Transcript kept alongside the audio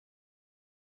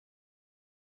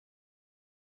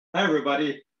Hi,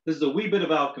 everybody. This is a Wee Bit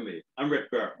of Alchemy. I'm Rick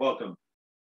Barrett. Welcome.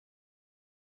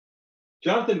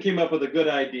 Jonathan came up with a good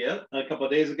idea a couple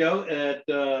of days ago that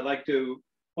I'd like to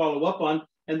follow up on,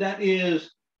 and that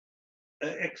is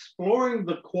exploring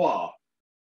the Kua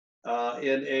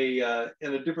in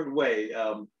a different way.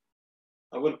 I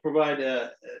want to provide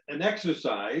an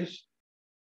exercise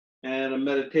and a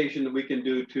meditation that we can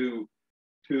do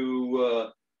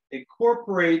to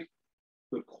incorporate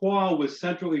the Kua with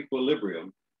central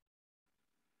equilibrium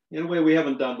in a way we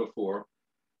haven't done before.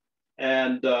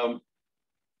 And I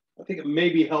think it may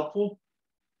be helpful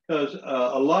because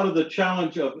a lot of the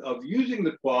challenge of using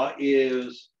the Kua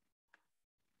is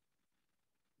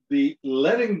the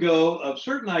letting go of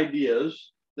certain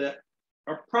ideas that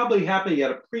are probably happening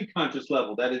at a pre-conscious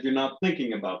level. That is, you're not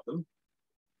thinking about them,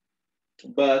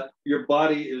 but your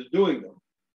body is doing them.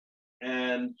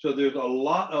 And so there's a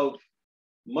lot of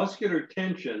muscular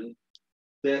tension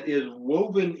that is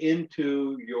woven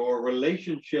into your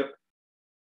relationship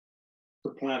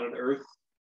to planet Earth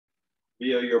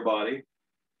via your body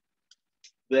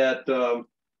that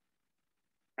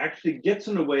actually gets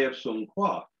in the way of Song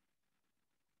Kua.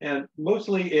 And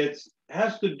mostly it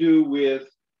has to do with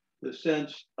the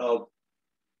sense of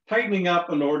tightening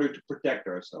up in order to protect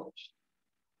ourselves,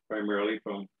 primarily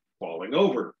from falling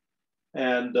over.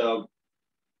 And so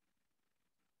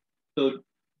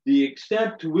the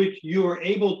extent to which you are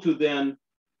able to then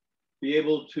be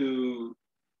able to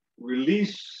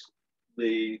release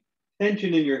the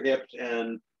tension in your hips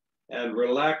and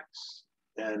relax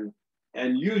and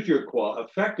use your Kua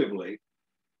effectively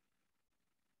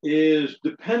is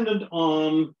dependent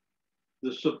on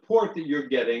the support that you're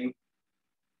getting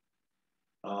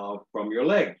from your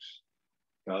legs,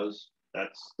 because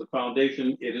that's the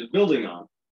foundation it is building on.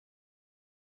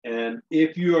 And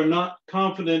if you are not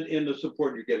confident in the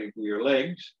support you're getting from your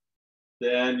legs,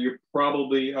 then you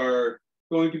probably are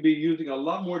going to be using a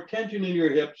lot more tension in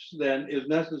your hips than is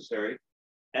necessary.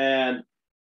 And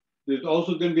there's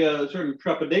also going to be a certain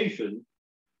trepidation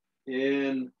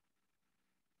in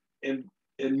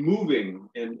moving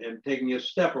and taking a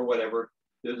step or whatever.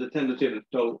 There's a tendency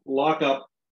to lock up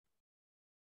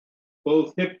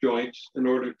both hip joints in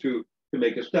order to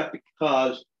make a step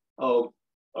because of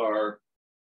our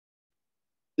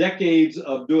decades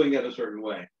of doing it a certain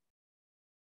way.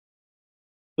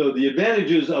 So the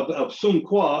advantages of Song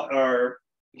Kua are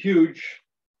huge.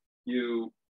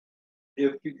 If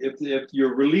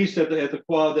you're released at the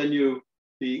Kua, then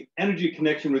the energy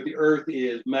connection with the earth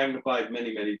is magnified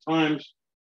many, many times.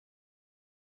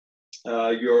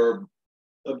 Your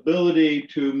ability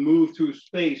to move through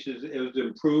space is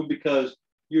improved because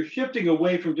you're shifting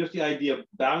away from just the idea of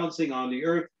balancing on the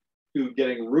earth to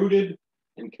getting rooted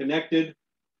and connected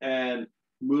and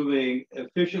moving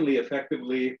efficiently,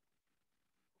 effectively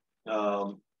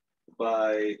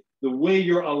by the way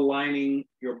you're aligning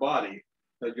your body.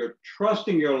 That you're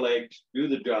trusting your legs to do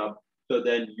the job, so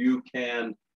then you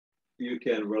can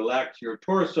relax your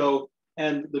torso,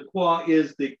 and the Kua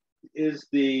is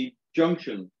the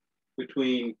junction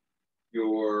between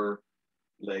your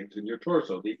legs and your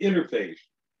torso, the interface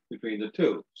between the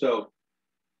two. So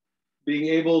being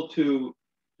able to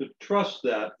trust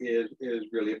that is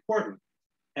really important.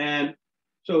 And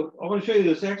so I want to show you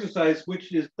this exercise,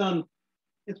 which is done,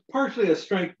 it's partially a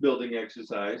strength building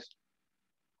exercise,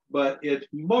 but it's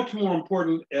much more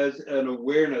important as an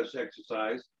awareness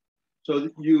exercise so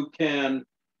that you can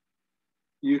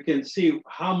see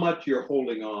how much you're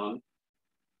holding on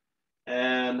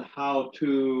and how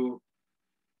to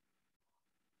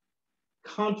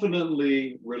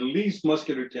confidently release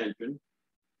muscular tension.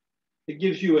 It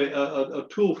gives you a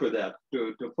tool for that,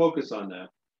 to focus on that.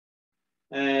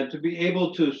 And to be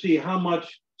able to see how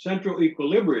much central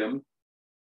equilibrium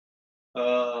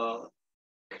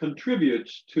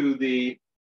contributes to the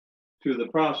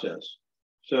process.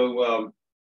 So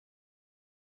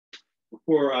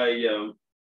before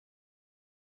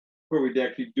we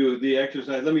actually do the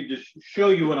exercise, let me just show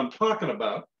you what I'm talking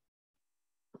about.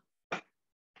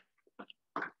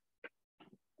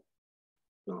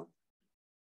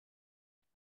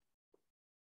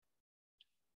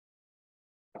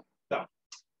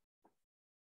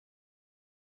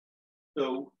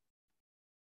 So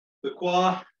the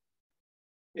Kua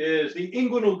is the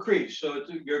inguinal crease. So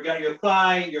you've got your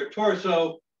thigh, your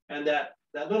torso, and that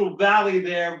little valley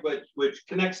there, which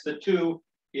connects the two,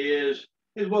 is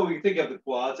what we think of the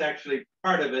Kua. It's actually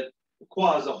part of it. The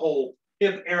Kua is a whole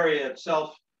hip area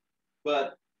itself,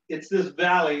 but it's this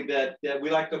valley that we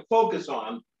like to focus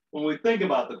on when we think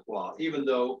about the Kua, even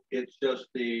though it's just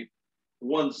the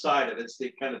one side of it. It's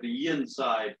the kind of the yin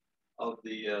side of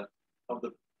the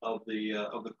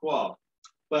Kua.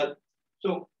 But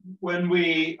so when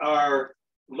we are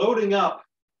loading up,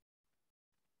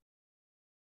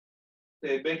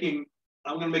 say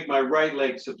I'm going to make my right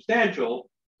leg substantial.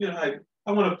 You know,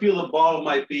 I want to feel the ball of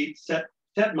my feet, set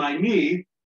my knee,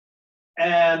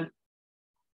 and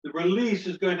the release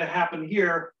is going to happen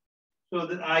here so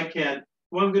that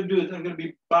what I'm going to do is I'm going to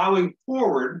be bowing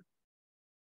forward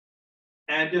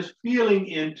and just feeling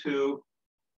into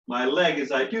my leg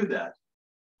as I do that.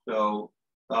 So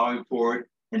bowing forward,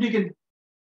 and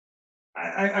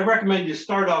I recommend you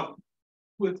start off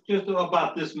with just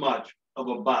about this much of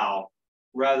a bow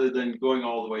rather than going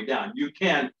all the way down. You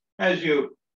can, as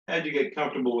you get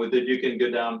comfortable with it, you can go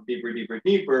down deeper, deeper,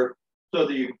 deeper, so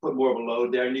that you can put more of a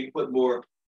load there, and you can put more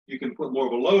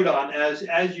of a load on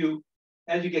as you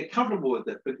get comfortable with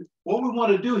it. But what we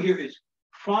want to do here is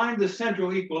find the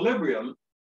central equilibrium.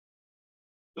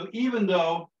 So even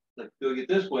though, let's do it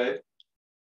this way,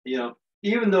 you know,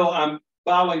 even though I'm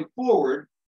bowing forward,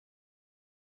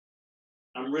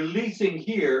 I'm releasing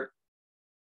here.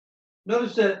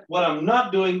 Notice that what I'm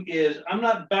not doing is I'm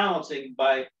not balancing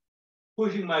by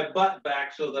pushing my butt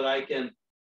back so that I can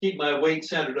keep my weight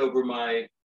centered over my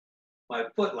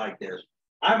foot like this.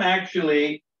 I'm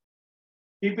actually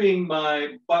keeping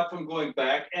my butt from going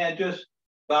back and just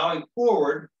bowing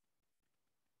forward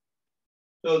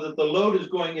so that the load is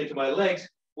going into my legs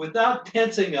without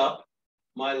tensing up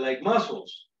my leg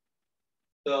muscles.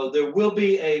 So there will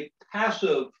be a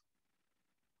passive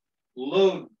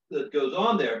load that goes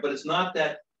on there, but it's not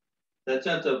that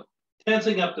sense of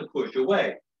tensing up to push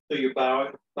away. So you're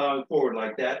bowing forward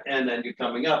like that, and then you're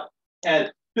coming up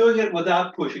and doing it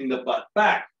without pushing the butt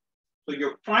back. So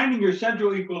you're finding your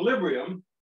central equilibrium,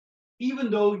 even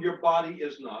though your body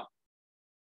is not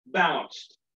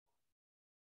balanced.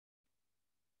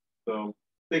 So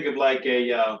think of like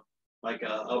a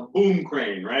boom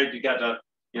crane, right? You got to,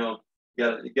 you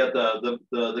got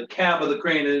the cab of the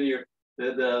crane, and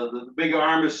the big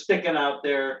arm is sticking out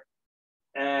there,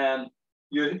 and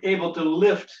you're able to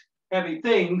lift heavy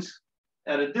things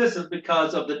at a distance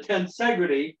because of the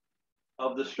tensegrity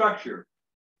of the structure.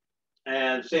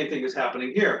 And same thing is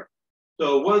happening here.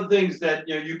 So one of the things that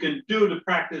you can do to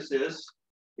practice this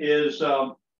is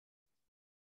to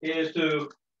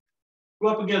go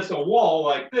up against a wall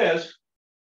like this,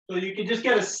 so you can just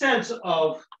get a sense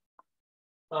of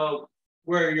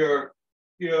where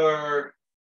your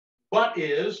butt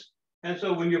is. And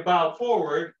so when you bow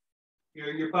forward,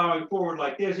 you're bowing forward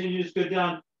like this, and you just go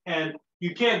down, and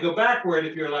you can't go backward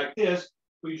if you're like this.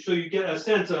 So you get a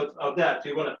sense of that. So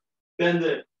you want to bend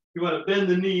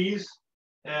the knees,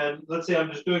 and let's say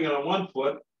I'm just doing it on one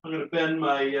foot. I'm going to bend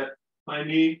my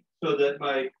knee so that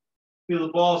feel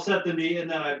the ball, set the knee,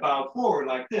 and then I bow forward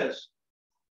like this,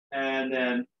 and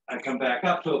then I come back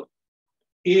up. So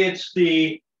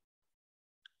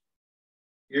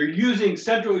you're using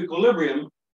central equilibrium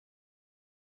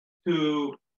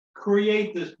to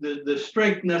create the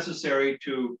strength necessary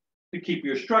to keep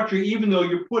your structure, even though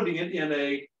you're putting it in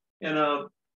an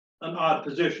odd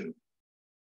position.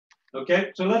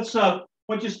 Okay, so let's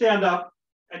once you stand up,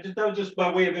 that was just by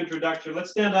way of introduction.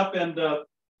 Let's stand up,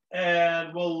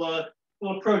 and we'll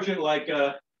approach it like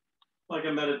a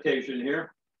meditation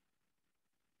here.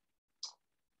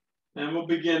 And we'll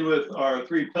begin with our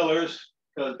 3 pillars,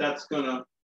 because that's going to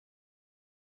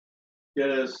get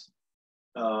us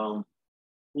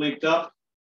linked up.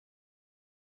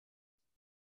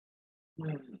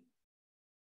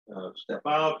 Step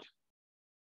out.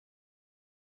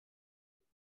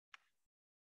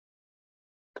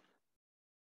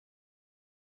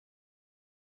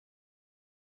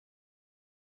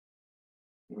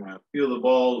 Feel the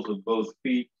balls of both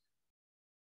feet.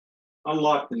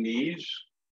 Unlock the knees.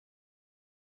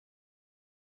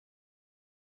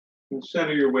 And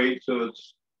center your weight so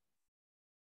it's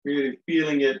really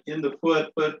feeling it in the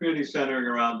foot, but really centering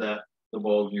around the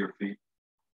balls of your feet.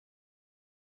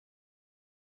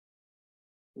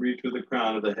 Reach with the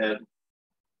crown of the head.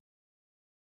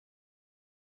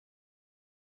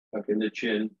 Tuck in the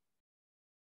chin.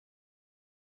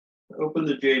 Open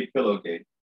the jade pillow gate.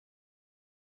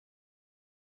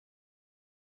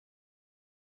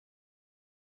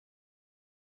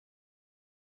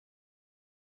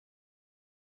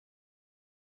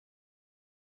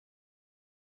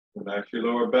 Relax your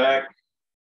lower back.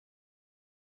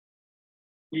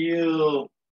 Feel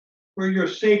where your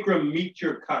sacrum meets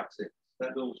your coccyx,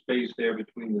 that little space there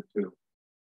between the two.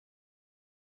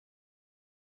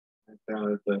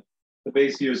 Down at the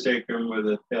base of your sacrum where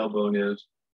the tailbone is.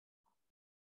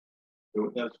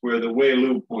 So that's where the Wei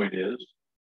Lu point is.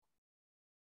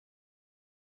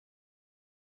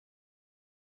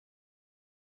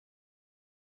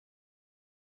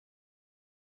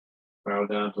 Spiral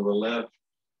down to the left,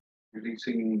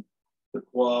 releasing the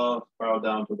Kua, spiral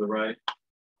down to the right.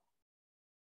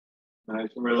 Nice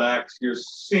and relax. You're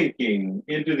sinking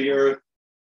into the earth.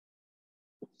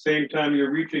 At the same time, you're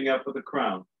reaching up for the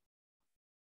crown.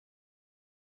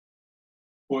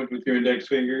 Point with your index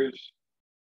fingers.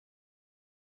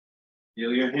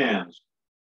 Feel your hands.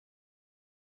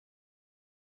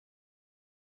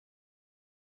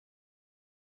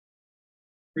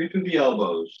 Reach with the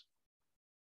elbows.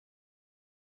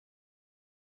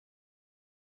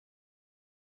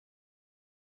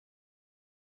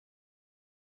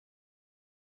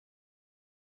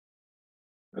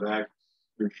 Relax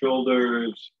your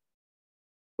shoulders.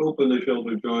 Open the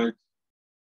shoulder joints.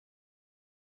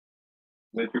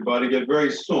 Let your body get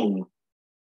very sung.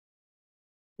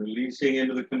 Releasing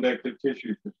into the conductive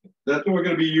tissue system. That's what we're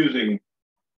going to be using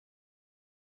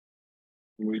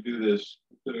when we do this.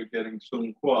 Instead of getting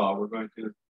Song Kua, we're going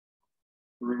to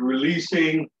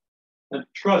releasing and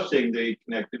trusting the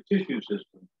connective tissue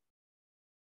system.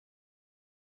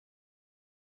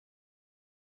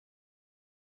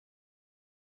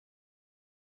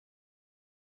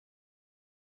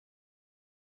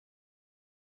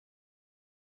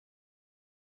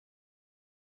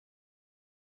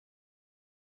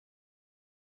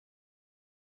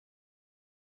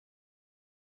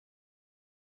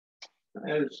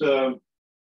 As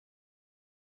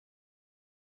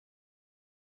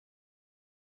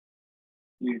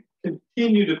you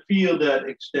continue to feel that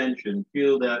extension,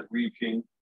 feel that reaching.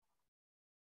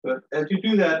 But as you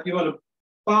do that, you want to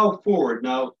bow forward.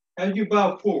 Now, as you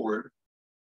bow forward,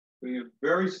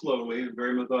 very slowly,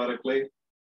 very methodically,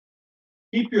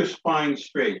 keep your spine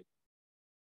straight.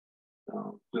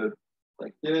 So,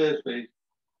 like this,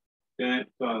 okay,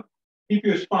 so keep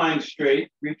your spine straight,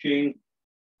 reaching,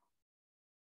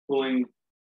 pulling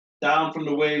down from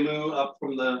the Wei Lu, up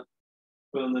from the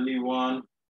knee one.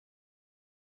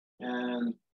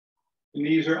 And the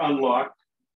knees are unlocked.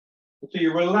 So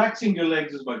you're relaxing your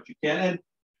legs as much as you can, and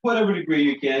whatever degree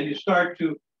you can, you start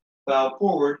to bow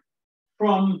forward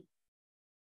from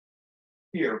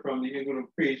here, from the inguinal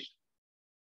crease,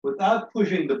 without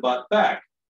pushing the butt back.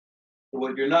 So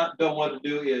what you don't want to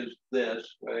do is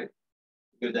this, right?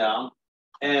 Go down.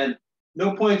 And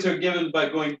no points are given by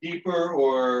going deeper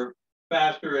or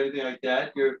faster or anything like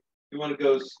that. You want to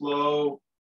go slow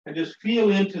and just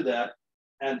feel into that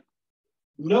and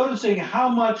noticing how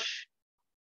much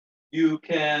you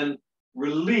can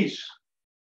release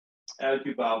as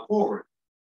you bow forward.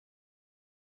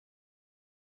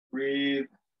 Breathe.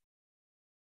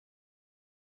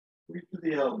 Reach to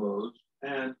the elbows,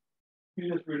 and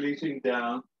you're just releasing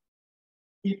down,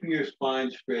 keeping your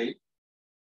spine straight.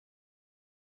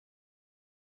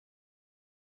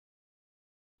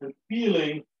 And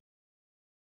feeling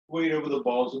weight over the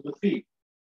balls of the feet.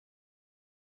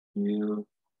 You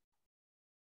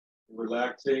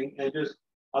relaxing and just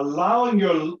allowing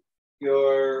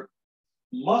your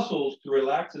muscles to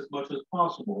relax as much as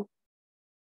possible.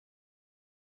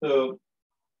 So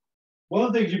one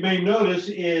of the things you may notice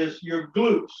is your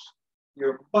glutes,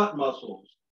 your butt muscles.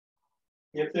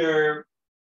 If they're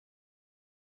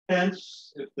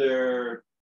tense, if they're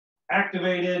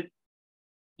activated,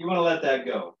 you want to let that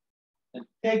go and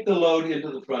take the load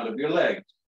into the front of your legs.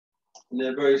 And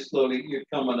then very slowly you're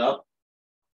coming up.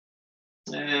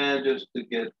 And just to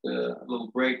get a little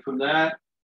break from that.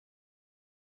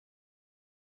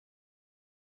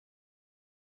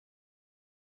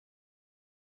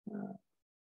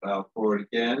 Bow forward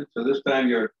again. So this time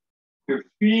you're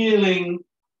feeling,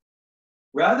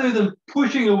 rather than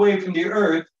pushing away from the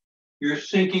earth, you're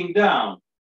sinking down.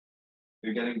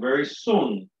 You're getting very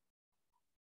sung.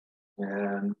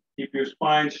 And keep your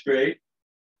spine straight.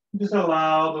 Just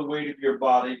allow the weight of your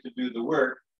body to do the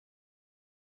work.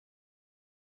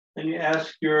 And you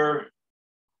ask your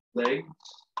legs,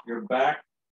 your back,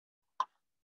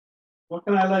 what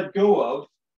can I let go of?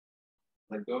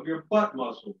 Let go of your butt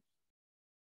muscles.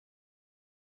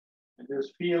 And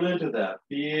just feel into that.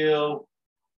 Feel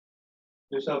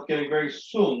yourself getting very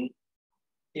sung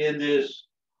in this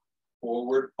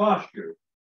forward posture.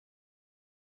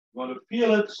 You want to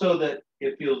feel it so that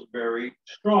it feels very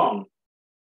strong.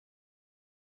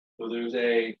 So there's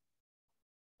a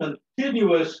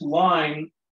continuous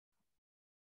line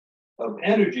of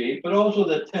energy, but also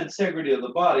the tensegrity of the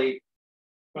body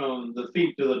from the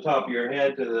feet to the top of your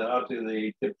head out to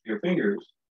the tips of your fingers.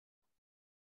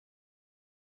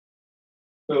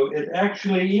 So it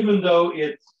actually, even though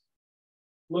it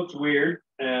looks weird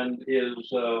and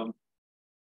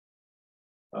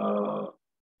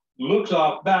looks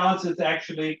off balance, it's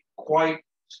actually quite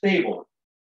stable.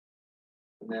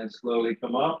 And then slowly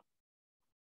come up.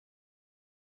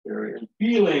 And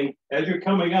feeling as you're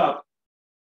coming up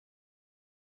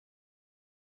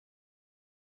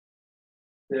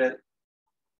that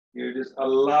you're just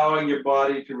allowing your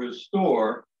body to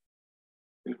restore.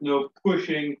 There's no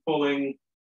pushing, pulling.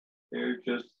 You're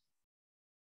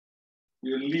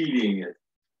leading it.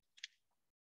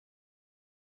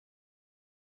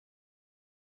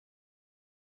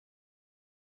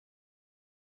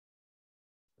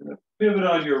 And pivot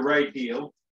on your right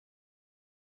heel.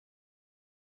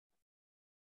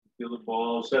 Feel the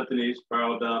ball, set the knee,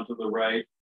 spiral down to the right.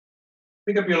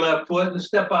 Pick up your left foot and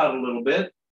step out a little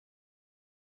bit.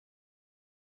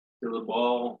 Feel the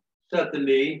ball, set the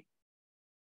knee,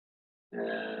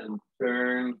 and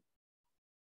turn.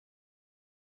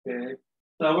 Okay.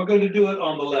 Now we're going to do it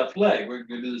on the left leg. We're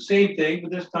going to do the same thing,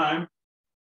 but this time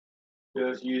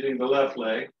just using the left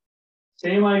leg.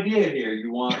 Same idea here.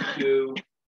 You want to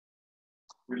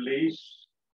release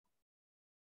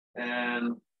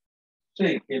and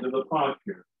sink into the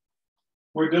posture.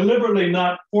 We're deliberately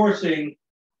not forcing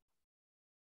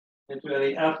into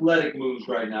any athletic moves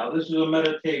right now. This is a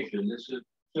meditation. This is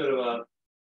sort of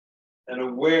an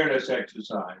awareness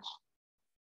exercise.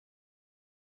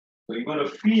 So you're going to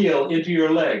feel into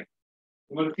your leg.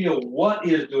 You're going to feel what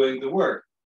is doing the work.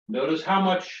 Notice how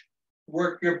much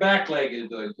work your back leg is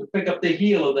doing. So pick up the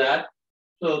heel of that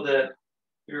so that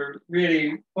you're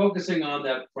really focusing on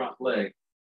that front leg.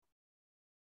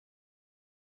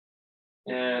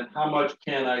 And how much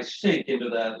can I sink into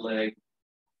that leg?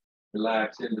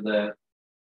 Relax into that.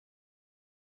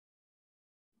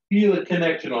 Feel the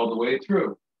connection all the way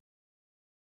through.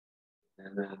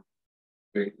 And then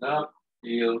straighten up,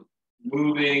 feel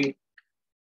moving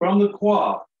from the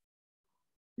quad,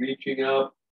 reaching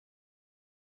up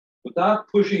without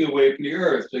pushing away from the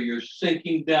earth. So you're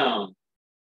sinking down.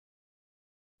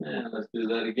 And let's do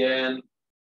that again.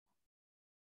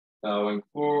 Bowing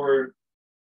forward,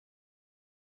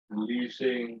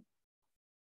 releasing.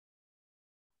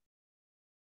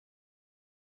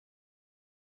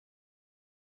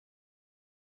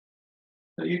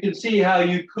 So you can see how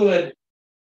you could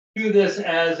do this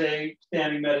as a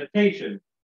standing meditation.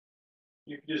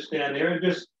 You can just stand there and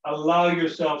just allow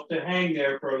yourself to hang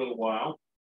there for a little while.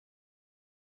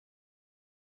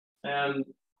 And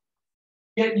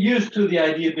get used to the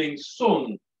idea of being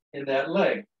sung in that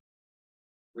leg.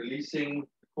 Releasing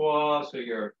the Kua, so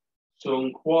you're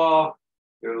Song Kua,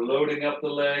 you're loading up the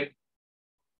leg.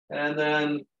 And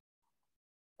then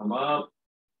come up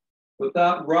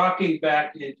without rocking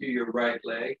back into your right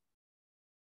leg.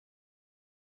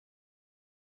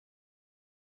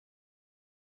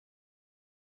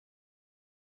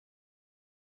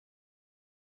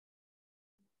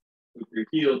 Put your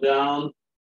heel down.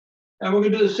 And we're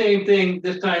going to do the same thing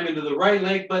this time into the right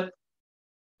leg, but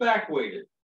back weighted.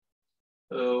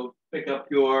 So pick up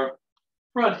your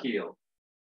front heel.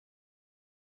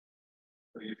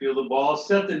 So you feel the ball,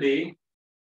 set the knee.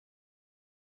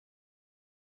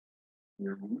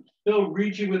 You're still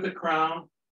reaching with the crown,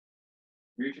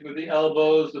 reaching with the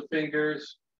elbows, the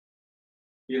fingers,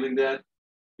 feeling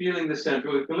the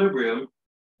central equilibrium,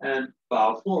 and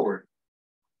bow forward.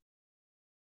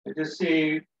 And just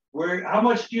see how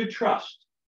much do you trust?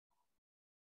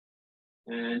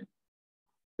 And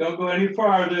don't go any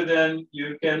farther than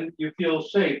you feel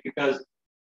safe, because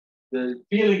the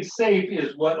feeling safe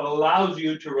is what allows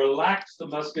you to relax the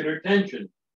muscular tension.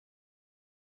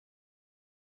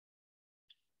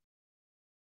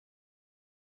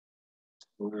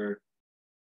 We're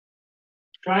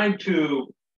trying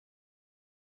to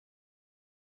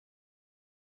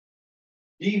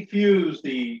defuse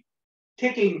the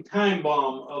ticking time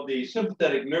bomb of the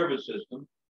sympathetic nervous system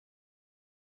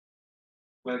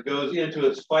when it goes into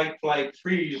its fight, flight,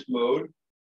 freeze mode,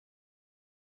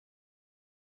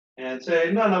 and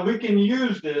say, no, we can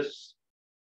use this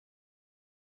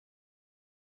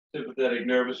sympathetic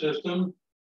nervous system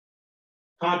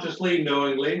consciously,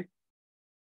 knowingly,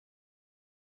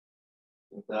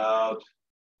 without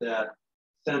that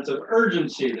sense of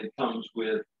urgency that comes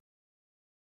with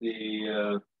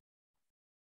the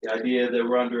idea that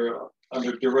we're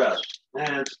under duress.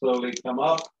 And slowly come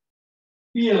up,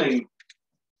 feeling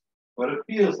what it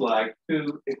feels like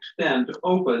to extend, to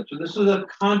open. So this is a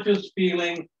conscious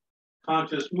feeling,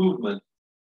 conscious movement.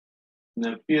 And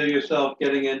then feel yourself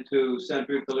getting into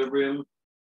central equilibrium.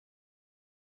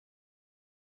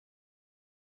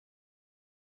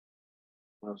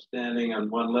 Now standing on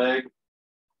one leg,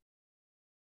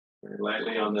 very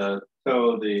lightly on the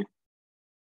toe of the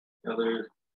other.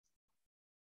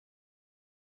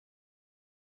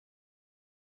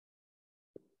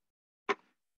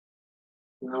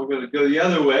 Now we're going to go the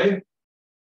other way.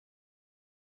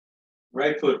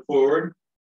 Right foot forward.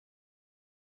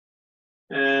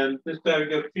 And this time you're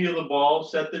going to feel the ball,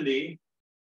 set the knee,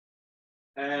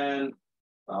 and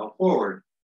bow forward.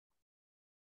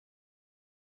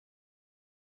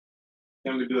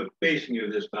 I'm going to do it facing you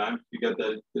this time. You got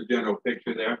the general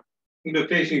picture there. I'm going to do it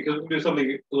facing you because we'll do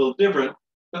something a little different.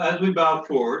 So as we bow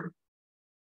forward,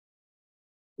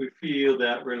 we feel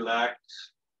that relax.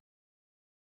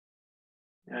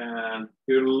 And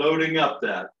you're loading up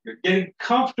that. You're getting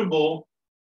comfortable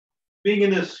being in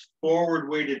this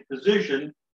forward-weighted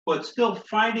position, but still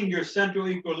finding your central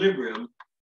equilibrium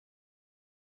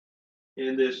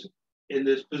in this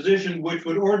position, which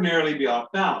would ordinarily be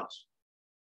off balance.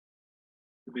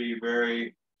 To be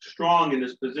very strong in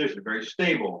this position, very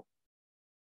stable.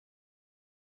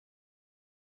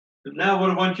 And now what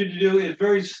I want you to do is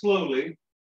very slowly,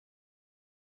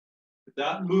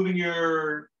 without moving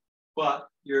your butt,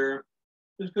 you're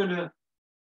just going to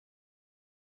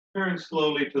turn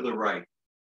slowly to the right.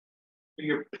 So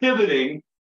you're pivoting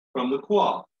from the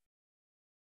Kua.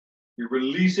 You're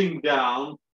releasing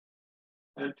down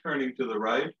and turning to the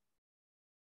right,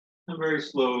 and very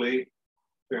slowly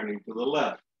turning to the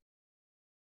left.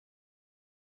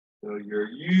 So you're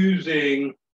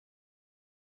using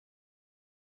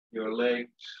your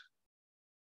legs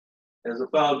as a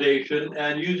foundation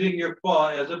and using your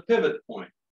Kua as a pivot point.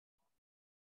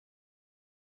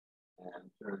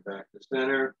 And turn back to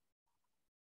center.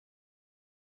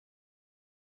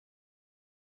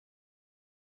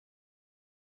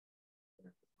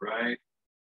 Right.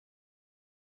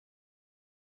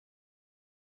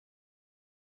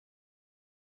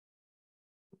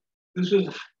 This is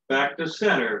back to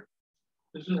center.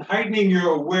 This is heightening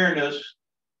your awareness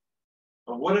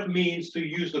of what it means to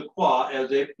use the Kua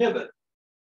as a pivot.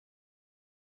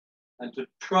 And to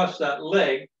trust that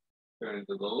leg, turning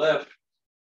to the left,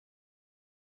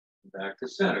 back to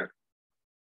center.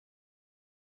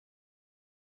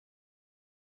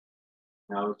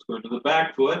 Now let's go to the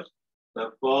back foot.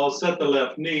 Left ball, set the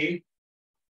left knee.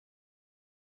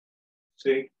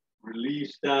 See,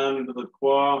 release down into the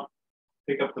Kua,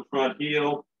 pick up the front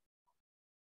heel,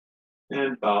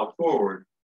 and bow forward.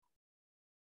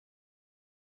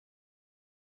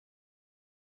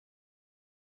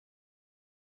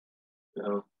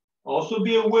 So also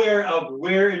be aware of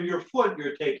where in your foot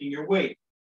you're taking your weight.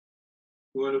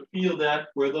 You want to feel that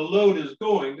where the load is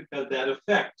going because that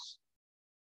affects.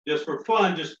 Just for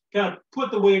fun, just kind of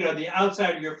put the weight on the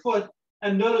outside of your foot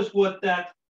and notice what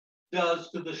that does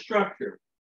to the structure.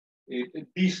 It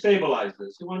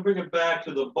destabilizes. You want to bring it back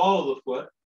to the ball of the foot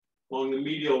along the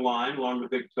medial line, along the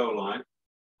big toe line.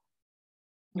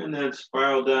 And then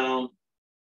spiral down,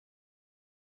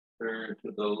 turn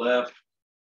to the left,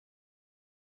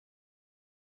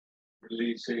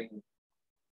 releasing,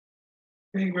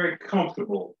 being very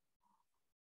comfortable.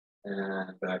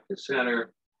 And back to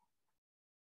center.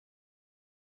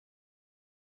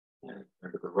 And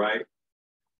turn to the right.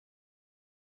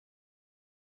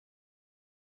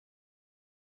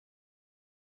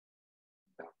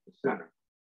 Back to center.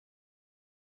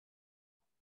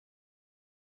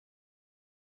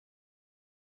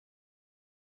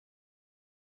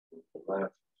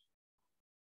 Left.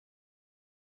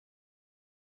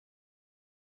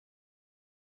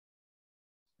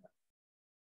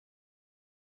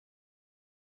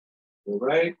 The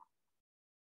right.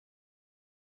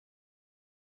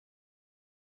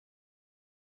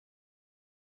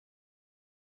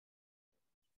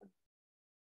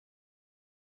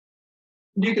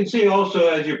 You can see also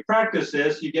as you practice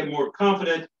this, you get more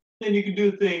confident, and you can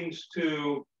do things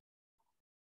to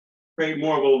create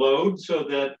more of a load so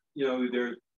that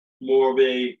there's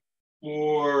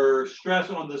more stress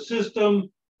on the system,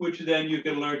 which then you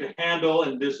can learn to handle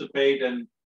and dissipate and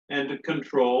to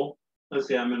control. Let's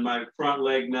see, I'm in my front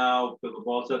leg now, put the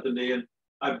ball at the knee, and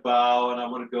I bow, and I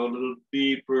want to go a little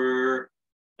deeper,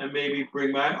 and maybe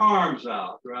bring my arms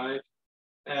out, right?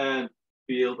 And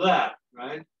feel that,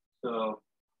 right? So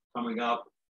coming up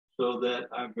so that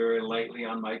I'm very lightly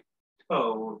on my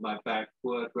toe with my back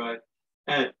foot, right?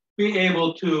 And be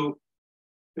able to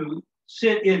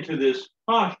sit into this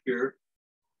posture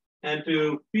and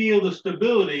to feel the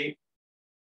stability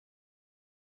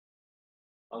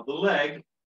of the leg,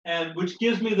 and which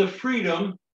gives me the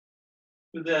freedom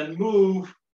to then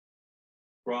move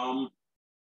from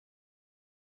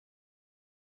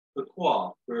the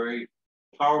Kua very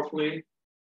powerfully,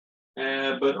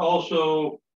 but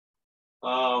also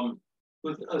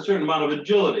with a certain amount of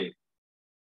agility.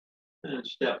 And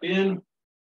step in.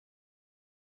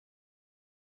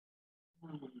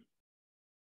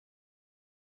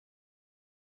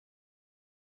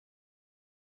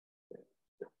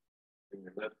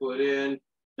 Left foot in.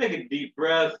 Take a deep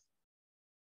breath.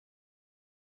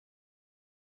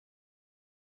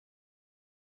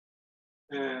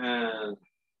 And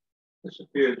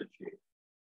disappear the chi.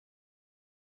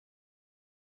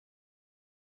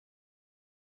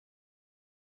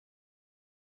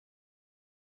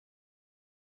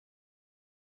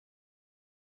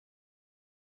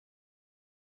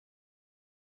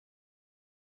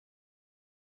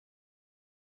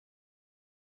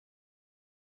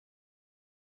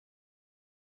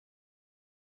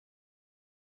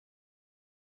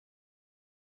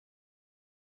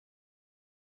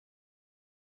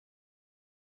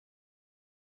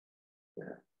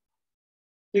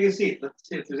 Take a seat. Let's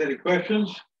see if there's any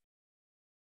questions.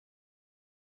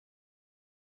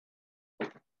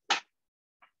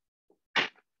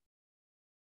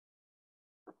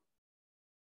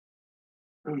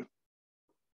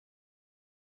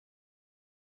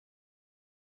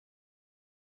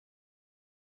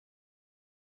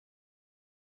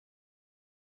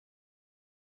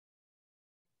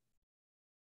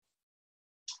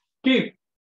 Keith.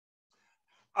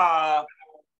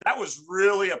 That was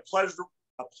really a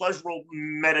pleasurable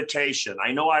meditation.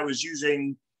 I know I was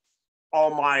using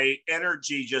all my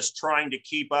energy just trying to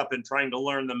keep up and trying to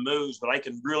learn the moves, but I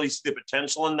can really see the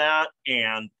potential in that.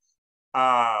 And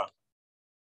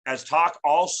as talk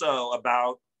also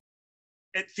about,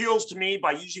 it feels to me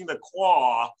by using the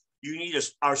Kua, you need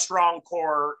a strong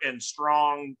core and a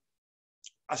strong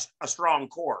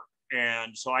core.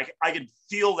 And so I could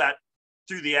feel that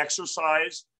through the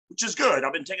exercise, which is good.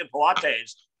 I've been taking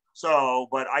Pilates. So,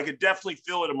 but I could definitely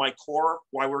feel it in my core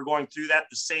while we're going through that at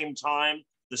the same time.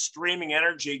 The streaming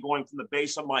energy going from the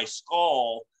base of my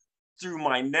skull through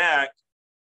my neck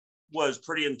was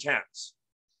pretty intense.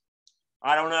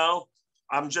 I don't know.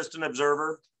 I'm just an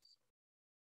observer.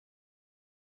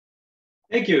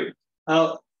 Thank you.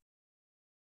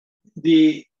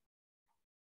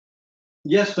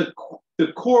 Yes, the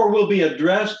core will be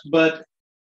addressed, but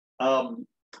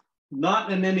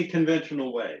not in any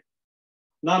conventional way.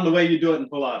 Not in the way you do it in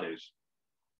Pilates.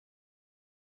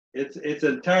 It's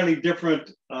an entirely different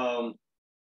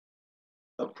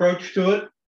approach to it.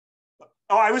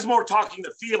 Oh, I was more talking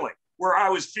the feeling, where I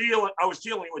was feeling,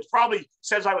 which probably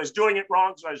says I was doing it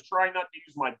wrong because I was trying not to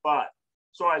use my butt.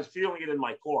 So I was feeling it in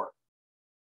my core.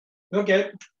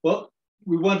 Okay, well,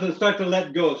 we want to start to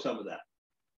let go of some of that.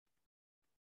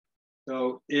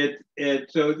 So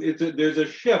there's a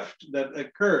shift that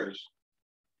occurs,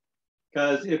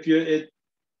 because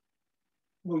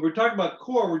when we're talking about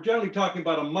core, we're generally talking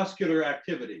about a muscular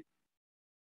activity.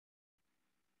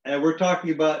 And we're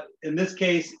talking about, in this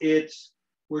case,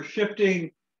 we're shifting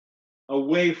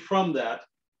away from that.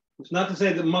 It's not to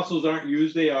say that muscles aren't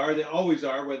used, they are, they always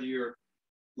are, whether you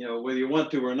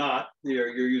want to or not, you're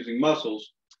using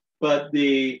muscles. But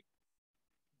the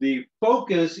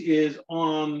focus is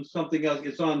on something else.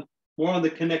 It's more on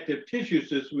the connective tissue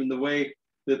system and the way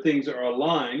that things are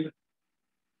aligned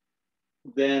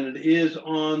than it is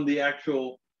on the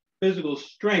actual physical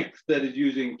strength that is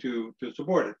using to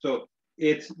support it. So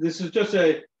this is just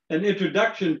an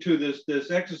introduction to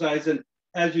this exercise, and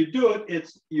as you do it,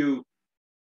 you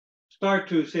start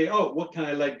to say, oh, what can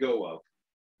I let go of?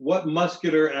 What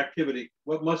muscular activity,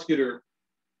 what muscular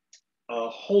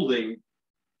holding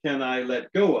can I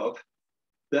let go of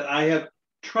that I have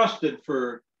trusted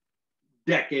for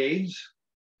decades,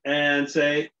 and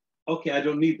say, okay, I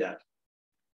don't need that.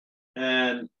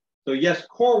 And so yes,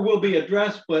 core will be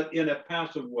addressed, but in a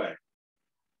passive way.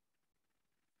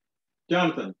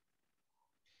 Jonathan.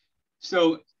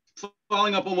 So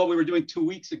following up on what we were doing 2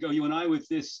 weeks ago, you and I, with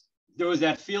this, there was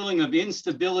that feeling of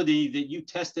instability that you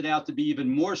tested out to be even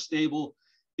more stable,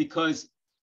 because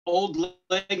old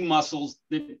leg muscles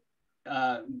that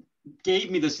gave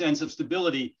me the sense of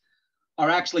stability are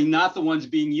actually not the ones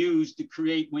being used to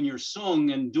create when you're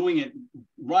sung and doing it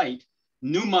right.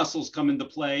 New muscles come into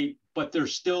play, but they're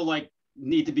still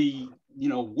need to be,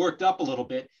 worked up a little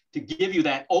bit to give you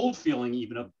that old feeling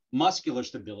even of muscular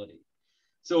stability.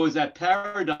 So is that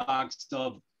paradox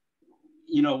of,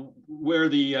 where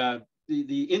the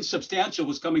insubstantial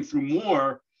was coming through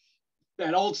more,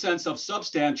 that old sense of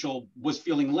substantial was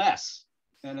feeling less.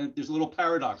 And there's a little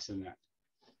paradox in that.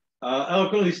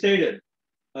 Eloquently stated.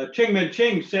 Ching-Men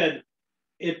Ching said,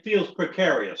 it feels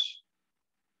precarious.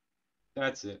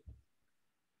 That's it.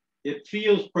 It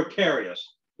feels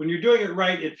precarious. When you're doing it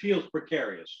right, it feels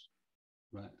precarious.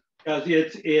 Right. Because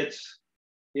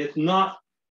it's not,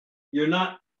 you're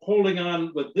not holding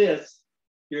on with this.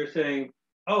 You're saying,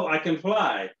 oh, I can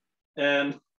fly.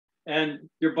 And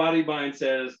your body mind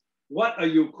says, what, are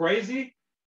you crazy?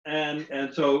 And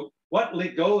so what,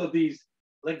 let go of these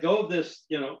let go of this,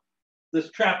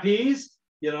 this trapeze,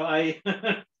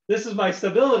 this is my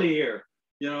stability here,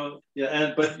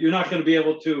 but you're not going to be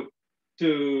able to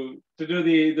do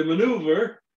the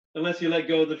maneuver unless you let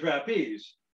go of the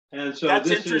trapeze. And so that's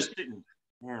interesting.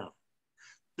 Yeah.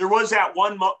 There was that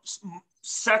one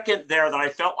second there that I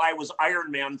felt I was Iron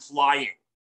Man flying.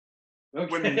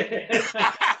 Okay.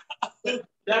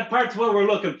 That part's what we're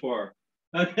looking for.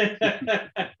 We're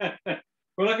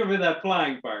looking for that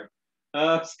flying part.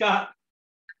 Scott?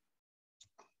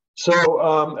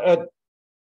 So at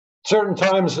certain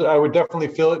times, I would definitely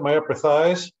feel it in my upper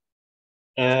thighs.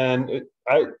 And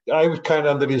I was kind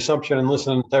of under the assumption and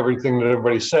listening to everything that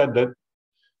everybody said that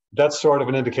that's sort of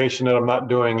an indication that I'm not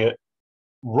doing it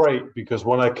right, because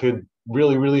when I could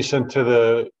really release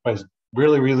into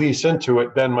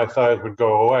it, then my thighs would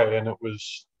go away, and it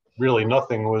was really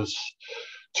nothing was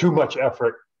too much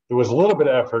effort. There was a little bit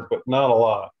of effort, but not a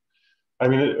lot. I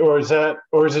mean, or is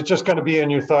it just going to be in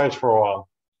your thighs for a while?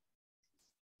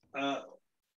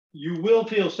 You will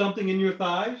feel something in your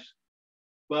thighs,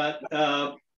 but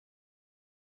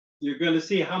you're going to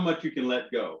see how much you can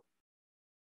let go.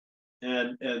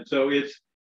 And so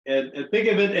and think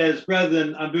of it as, rather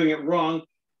than I'm doing it wrong,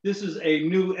 this is a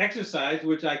new exercise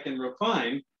which I can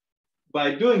refine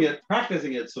by doing it,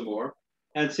 practicing it some more,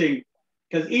 and seeing,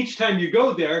 because each time you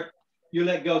go there, you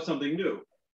let go of something new.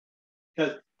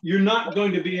 Because you're not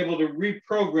going to be able to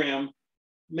reprogram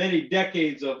many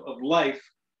decades of life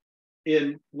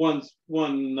in one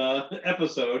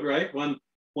episode, right? One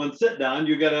sit down.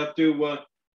 You have to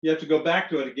go back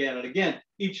to it again and again.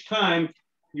 Each time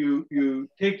you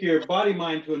take your body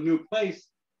mind to a new place,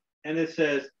 and it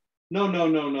says no,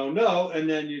 and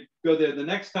then you go there the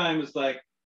next time. It's like,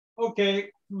 okay,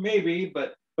 maybe,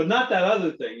 but not that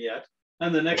other thing yet.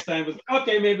 And the next time it's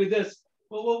okay, maybe this.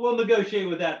 Well, we'll negotiate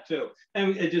with that too.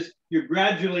 And you're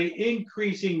gradually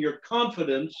increasing your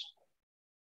confidence.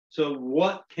 So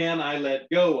what can I let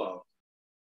go of?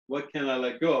 What can I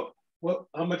let go of?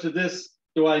 How much of this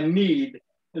do I need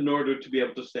in order to be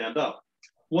able to stand up?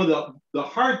 One of the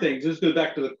hard things, this goes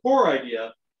back to the core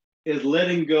idea, is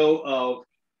letting go of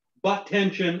butt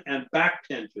tension and back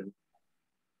tension.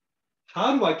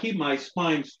 How do I keep my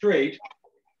spine straight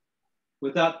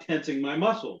without tensing my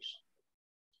muscles?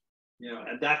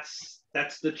 And that's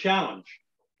the challenge.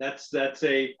 That's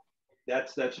a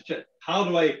challenge. How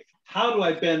do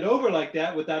I bend over like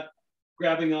that without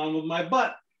grabbing on with my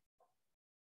butt?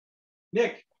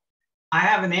 Nick? I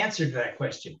have an answer to that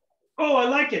question. Oh, I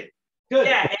like it. Good.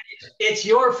 Yeah, it's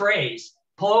your phrase,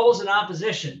 poles in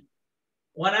opposition.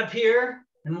 One up here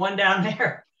and one down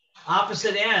there,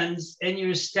 opposite ends, and you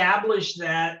establish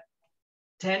that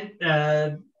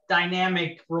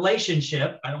dynamic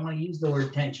relationship. I don't want to use the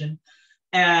word tension.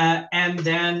 And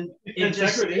then it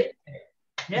just,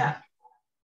 yeah.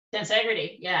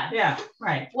 Tensegrity, yeah. Yeah,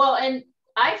 right. Well, and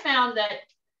I found that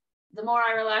the more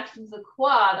I relaxed into the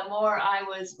quad, the more I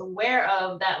was aware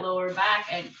of that lower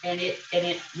back and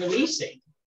it releasing,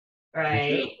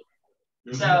 right?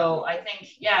 Mm-hmm. So I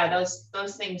think, yeah,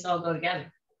 those things all go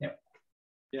together. Yep.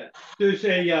 Yeah. There's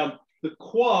the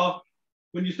quad.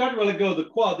 When you start to let go of the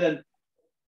quad, then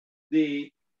there's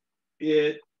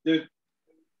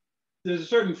a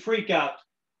certain freak out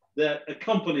that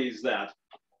accompanies that,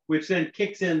 which then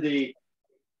kicks in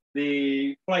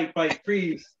the fight,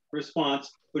 freeze response,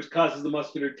 which causes the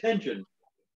muscular tension.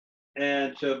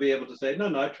 And to be able to say, no,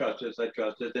 I trust this.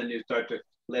 Then you start to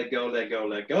let go,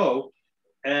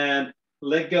 and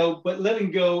let go, but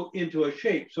letting go into a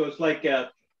shape. So it's like,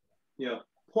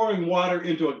 pouring water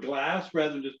into a glass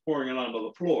rather than just pouring it onto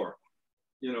the floor.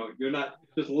 You're not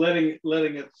just letting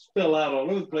it spill out all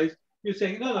over the place. You're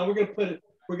saying, no, we're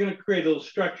going to create a little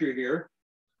structure here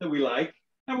that we like,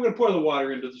 and we're going to pour the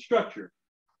water into the structure.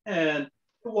 And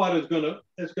the water is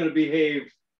going to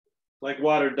behave like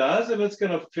water does, and it's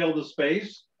going to fill the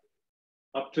space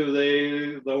up to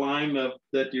the line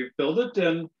that you filled it,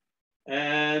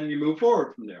 and you move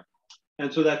forward from there.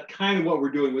 And so that's kind of what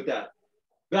we're doing with that.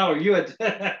 Valerie, you had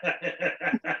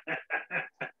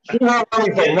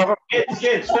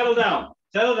kids, settle down,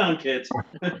 kids.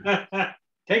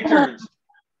 Take turns.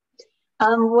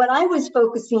 What I was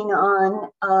focusing on,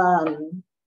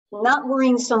 not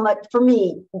worrying so much for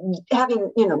me,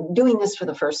 doing this for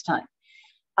the first time.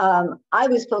 I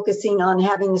was focusing on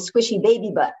having the squishy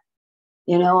baby butt.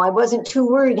 I wasn't too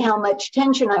worried how much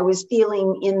tension I was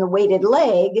feeling in the weighted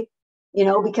leg,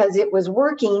 because it was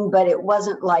working, but it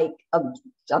wasn't like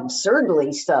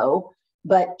absurdly so.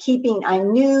 But I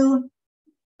knew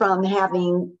from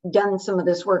having done some of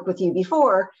this work with you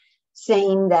before,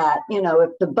 saying that,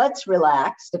 if the butt's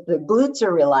relaxed, if the glutes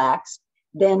are relaxed,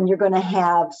 then you're going to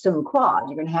have some Kua.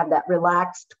 You're going to have that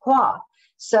relaxed Kua.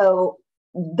 So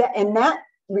that, in that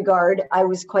regard, I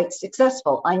was quite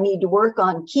successful. I need to work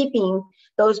on keeping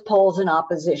those poles in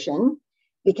opposition,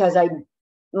 because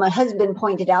my husband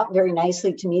pointed out very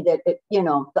nicely to me that,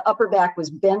 the upper back was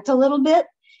bent a little bit.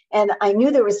 And I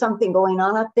knew there was something going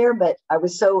on up there, but I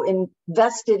was so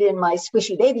invested in my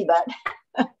squishy baby butt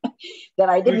that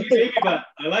I didn't think. Baby butt.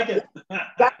 I like it.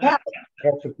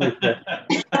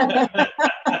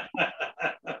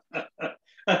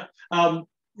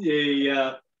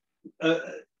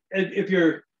 If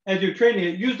you're, as you're training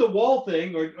it, use the wall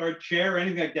thing or a chair or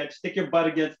anything like that. Stick your butt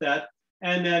against that,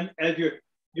 and then as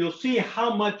you'll see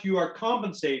how much you are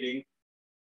compensating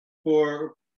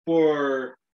for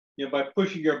by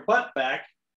pushing your butt back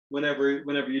whenever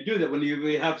you do that. When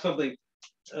you have something,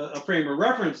 a frame of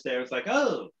reference there, it's like,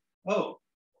 oh,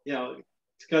 it's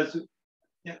because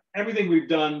everything we've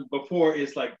done before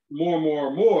is like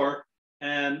more,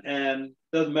 and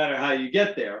doesn't matter how you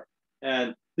get there.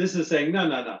 And this is saying,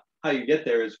 no. How you get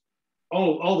there is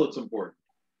all that's important.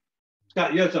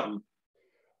 Scott, you have something.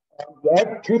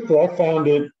 Truthfully, I found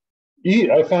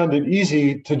it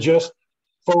easy to just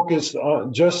focus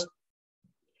on, just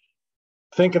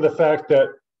think of the fact that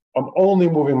I'm only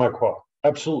moving my Kua.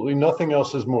 Absolutely nothing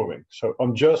else is moving. So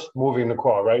I'm just moving the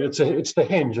Kua, right? It's the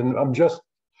hinge, and I'm just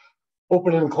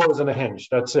opening and closing the hinge.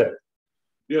 That's it.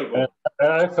 Beautiful.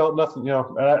 And I felt nothing,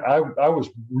 I was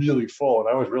really full and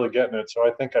I was really getting it. So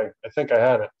I think I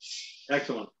had it.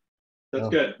 Excellent. That's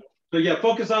good. So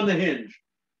focus on the hinge.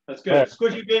 That's good. Right.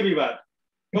 Squishy baby butt.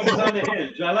 Focus on the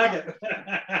hinge. I like it.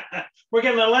 We're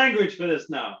getting a language for this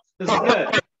now. This is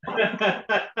good.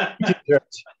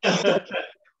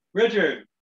 Richard.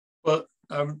 Well,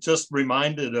 I'm just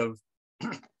reminded of,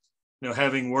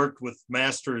 having worked with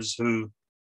masters who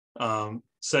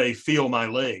say, feel my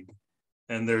leg.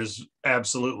 And there's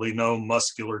absolutely no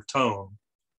muscular tone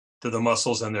to the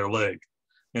muscles in their leg.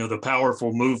 The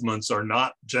powerful movements are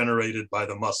not generated by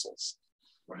the muscles.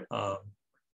 Right.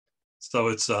 So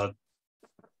it's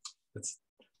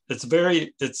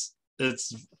very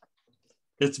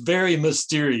very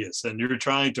mysterious, and you're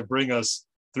trying to bring us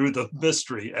through the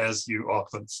mystery, as you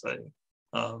often say.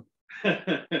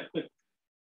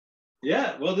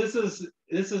 Yeah. Well, this is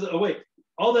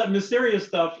all that mysterious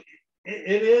stuff.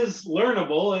 It is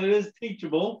learnable and it is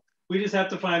teachable. We just have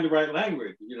to find the right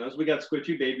language. So we got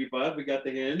squishy baby butt, we got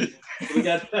the hinge, we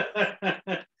got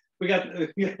we got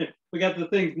the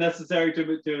things necessary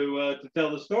to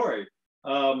tell the story.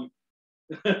 So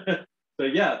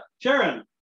yeah, Sharon.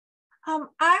 I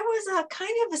was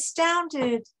kind of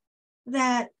astounded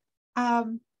that I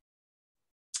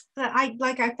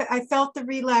felt the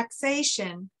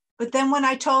relaxation, but then when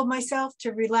I told myself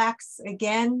to relax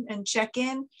again and check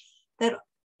in, that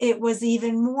it was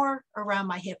even more around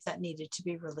my hip that needed to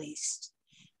be released.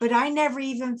 But I never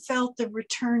even felt the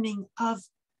returning of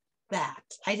that.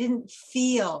 I didn't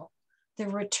feel the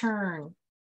return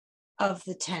of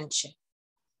the tension.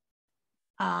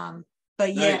 But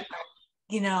yet,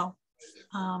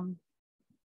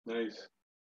 nice.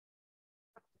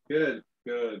 Good.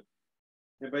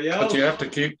 Anybody else? But you have to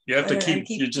keep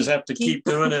you just have to keep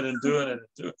doing it and doing it and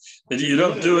doing it. You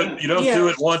don't do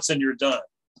it once and you're done.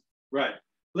 Right.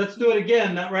 Let's do it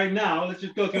again, not right now. Let's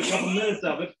just go through a couple minutes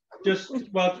of it, just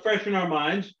while it's fresh in our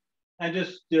minds, and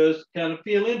just kind of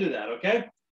feel into that, okay?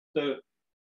 So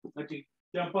let's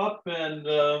jump up, and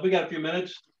we got a few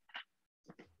minutes.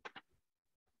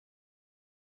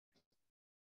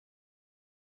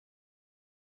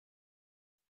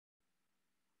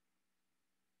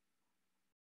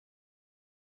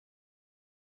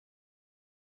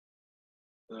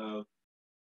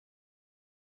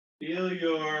 Feel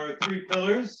your 3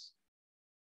 pillars.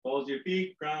 Balls of your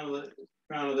feet, crown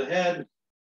of the head,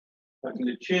 tucking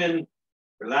the chin.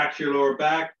 Relax your lower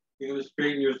back. You're going to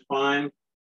straighten your spine.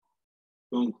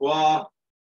 Song Kua.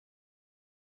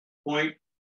 Point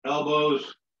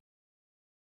elbows.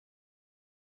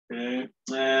 Okay,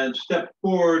 and step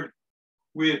forward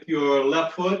with your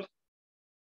left foot.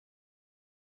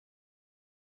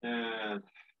 And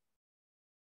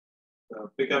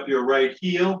pick up your right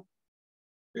heel.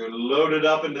 You're loaded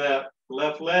up into that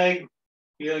left leg,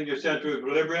 feeling your center of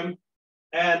equilibrium.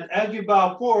 And as you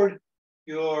bow forward,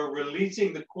 you're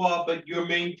releasing the Kua, but you're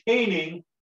maintaining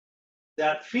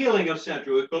that feeling of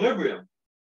center of equilibrium.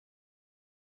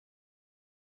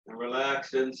 And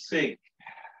relax and sink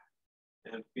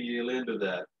and feel into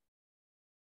that.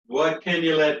 What can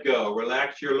you let go?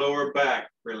 Relax your lower back.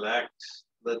 Relax,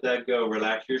 let that go.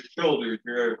 Relax your shoulders,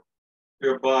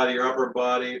 your body, your upper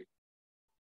body.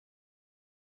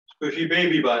 Squishy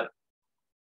baby butt.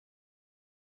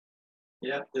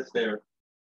 Yeah, it's there.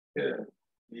 Good.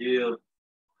 Yield.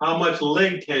 How much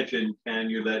leg tension can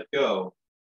you let go?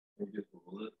 And just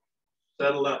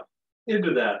settle up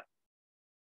into that.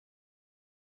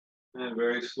 And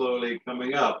very slowly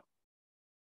coming up.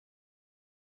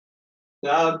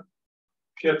 Now,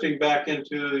 shifting back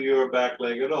into your back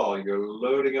leg at all. You're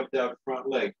loading up that front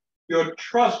leg. You're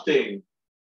trusting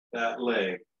that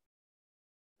leg.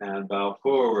 And bow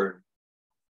forward.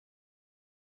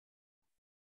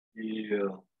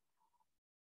 Heel.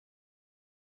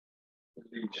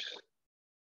 Release.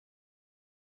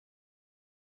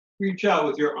 Reach out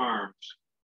with your arms.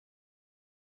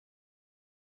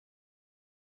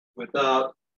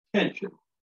 Without tension.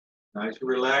 Nice and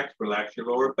relaxed. Relax your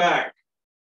lower back.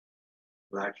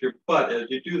 Relax your butt as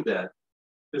you do that.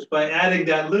 Just by adding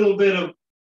that little bit of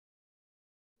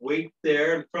weight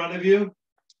there in front of you,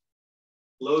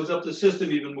 loads up the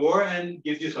system even more and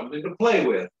gives you something to play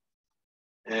with.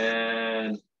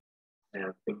 And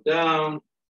put down.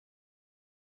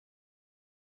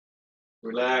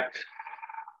 Relax.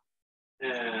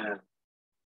 And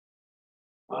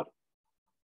up.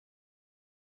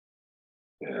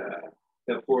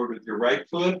 Step forward with your right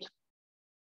foot.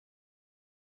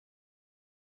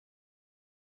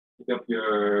 Pick up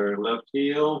your left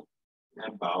heel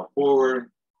and bow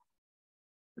forward.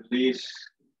 Release.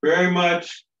 Very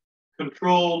much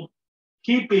controlled,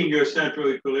 keeping your central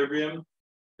equilibrium.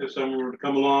 If someone were to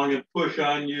come along and push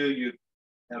on you, you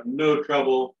have no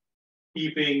trouble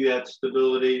keeping that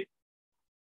stability.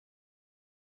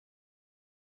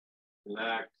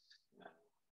 Relax.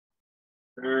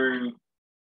 Turn.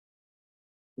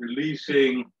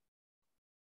 Releasing.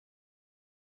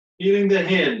 Feeling the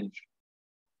hinge.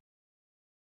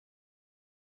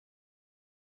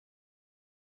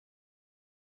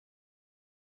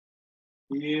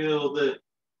 Feel the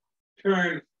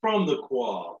turn from the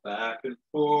Kua, back and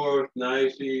forth,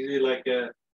 nice, easy, like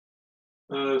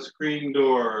a screen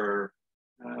door,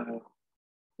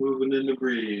 moving in the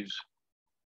breeze.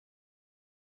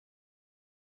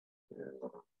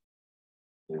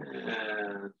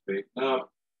 And straighten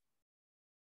up.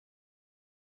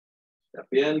 Step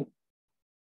in.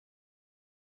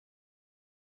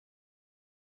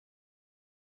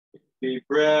 Deep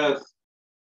breath.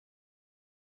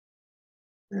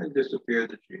 And disappear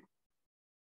the chi.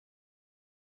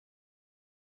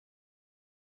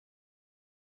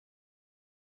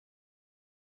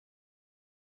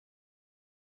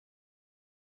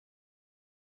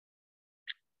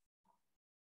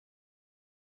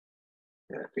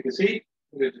 Yeah, take a seat.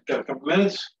 We're going to have a couple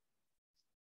minutes.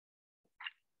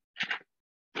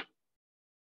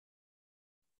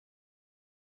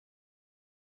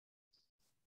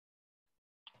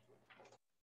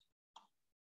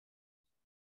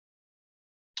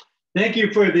 Thank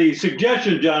you for the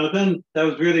suggestion, Jonathan. That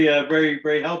was really very,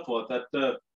 very helpful. That's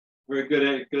very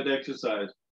good exercise.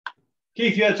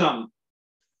 Keith, you had something.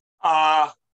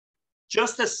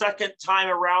 Just the second time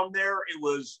around there, it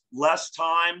was less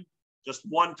time, just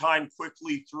one time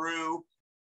quickly through.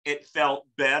 It felt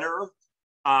better.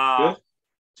 To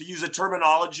use a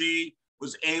terminology,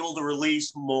 was able to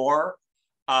release more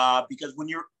because when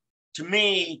you're, to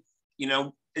me, you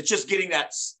know, it's just getting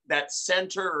that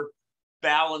center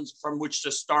balance from which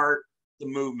to start the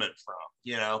movement from,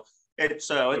 you know. It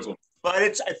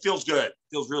feels good. It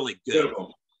feels really good.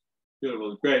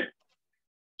 Beautiful. Great.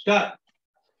 Scott.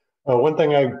 One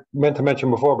thing I meant to mention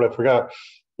before, but I forgot.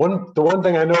 The one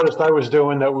thing I noticed I was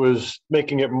doing that was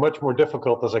making it much more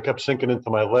difficult as I kept sinking into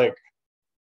my leg.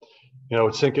 You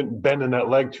know, bending that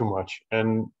leg too much,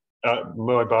 and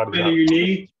my body. Bending your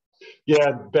knee.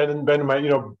 Yeah, bending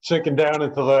my, sinking down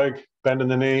into the leg, bending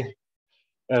the knee.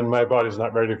 And my body's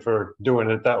not ready for doing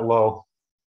it that low.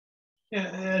 Yeah,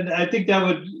 and I think that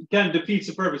would kind of defeats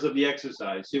the purpose of the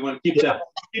exercise. So you want to keep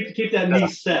that knee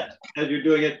set as you're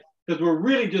doing it, because we're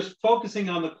really just focusing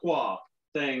on the Kua,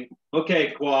 saying,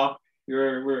 okay, Kua,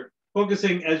 we're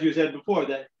focusing, as you said before,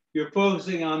 that you're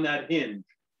focusing on that hinge.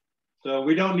 So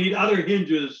we don't need other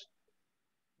hinges,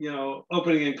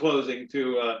 opening and closing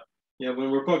to,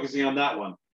 when we're focusing on that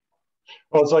one.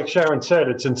 Well, it's like Sharon said,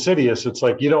 it's insidious. It's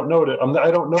like you don't notice.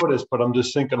 I don't notice, but I'm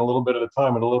just thinking a little bit at a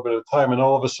time and a little bit at a time. And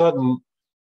all of a sudden,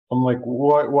 I'm like,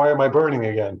 why am I burning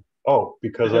again? Oh,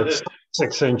 because that's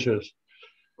 6 inches.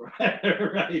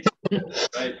 Right.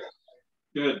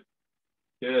 Good.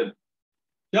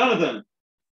 Jonathan.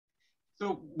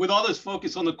 So with all this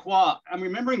focus on the Kua, I'm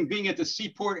remembering being at the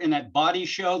Seaport in that body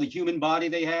show, the human body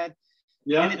they had.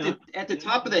 Yeah. And at the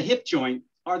top of the hip joint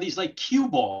are these like cue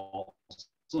balls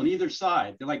on either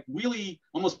side. They're like really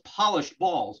almost polished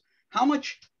balls. How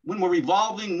much when we're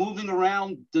evolving, moving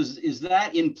around, is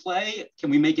that in play? Can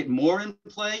we make it more in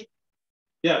play?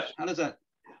 Yes. How does that?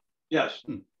 Yes.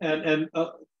 And a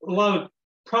lot of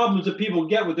problems that people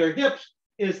get with their hips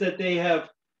is that they have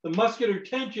the muscular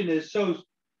tension is so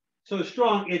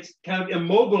strong, it's kind of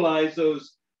immobilized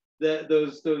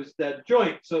that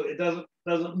joint, so it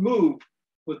doesn't move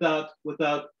without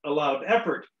a lot of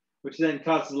effort, which then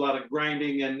causes a lot of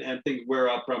grinding and things wear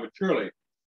out prematurely.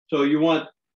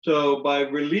 So by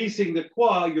releasing the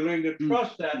qua, you learn to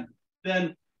trust that.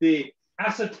 Then the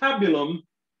acetabulum,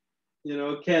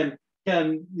 can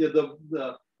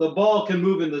the ball can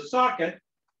move in the socket,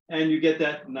 and you get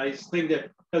that nice thing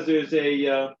there because there's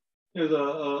a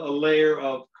layer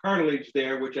of cartilage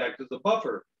there which acts as a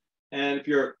buffer. And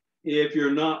if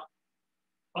you're not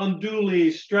unduly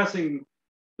stressing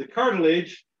the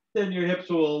cartilage, then your hips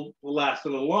will last a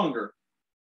little longer.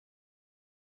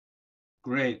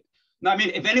 Great. Now, I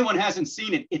mean, if anyone hasn't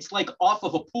seen it, it's like off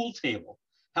of a pool table,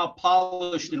 how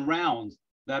polished and round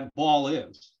that ball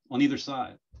is on either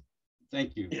side.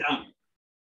 Thank you. Yeah.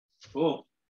 Cool.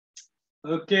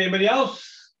 Okay, anybody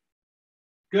else?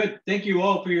 Good. Thank you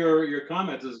all for your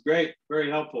comments. It's great.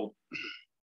 Very helpful.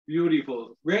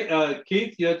 Beautiful. Great.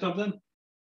 Keith, you had something?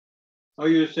 Oh,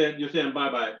 you're saying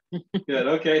bye-bye. Good.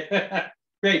 Okay.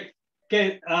 Great.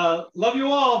 Okay. Love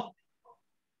you all.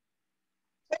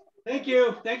 Thank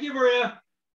you. Thank you, Maria.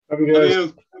 Love you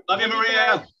guys. Love you,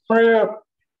 Maria. Maria.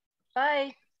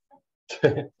 Bye.